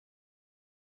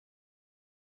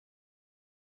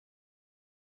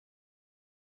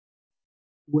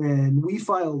When we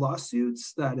file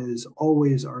lawsuits, that is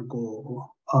always our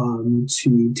goal,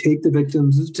 to take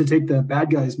the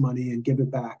bad guys' money and give it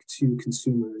back to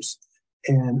consumers.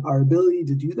 And our ability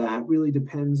to do that really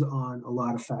depends on a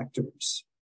lot of factors.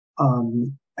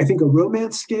 I think a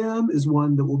romance scam is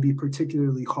one that will be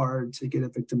particularly hard to get a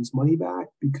victim's money back,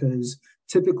 because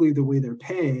typically the way they're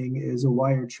paying is a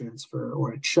wire transfer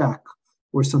or a check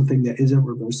or something that isn't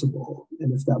reversible.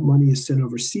 And if that money is sent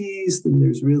overseas, then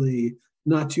there's really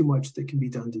not too much that can be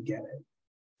done to get it.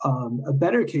 A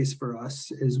better case for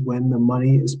us is when the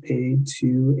money is paid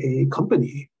to a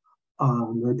company,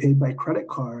 or paid by credit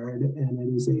card, and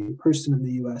it is a person in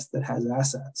the US that has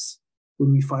assets.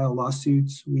 When we file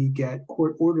lawsuits, we get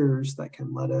court orders that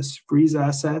can let us freeze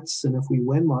assets, and if we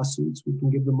win lawsuits, we can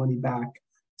give the money back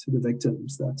to the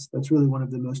victims. That's really one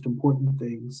of the most important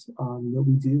things that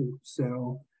we do.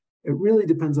 So it really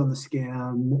depends on the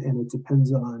scam, and it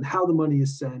depends on how the money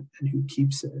is sent and who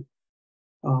keeps it.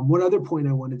 One other point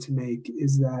I wanted to make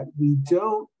is that we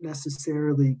don't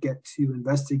necessarily get to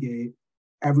investigate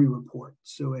every report.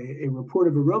 So a report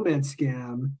of a romance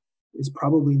scam is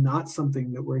probably not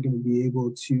something that we're going to be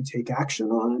able to take action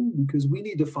on, because we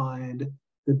need to find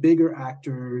the bigger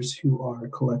actors who are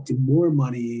collecting more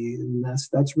money. And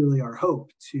that's really our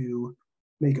hope, to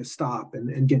make a stop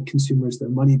and get consumers their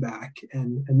money back.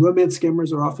 And romance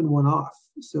scammers are often one-off.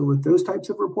 So with those types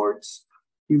of reports,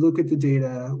 we look at the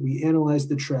data, we analyze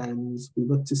the trends, we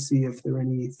look to see if there are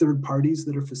any third parties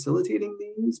that are facilitating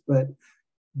these. But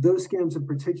those scams in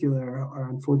particular are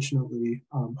unfortunately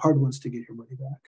hard ones to get your money back.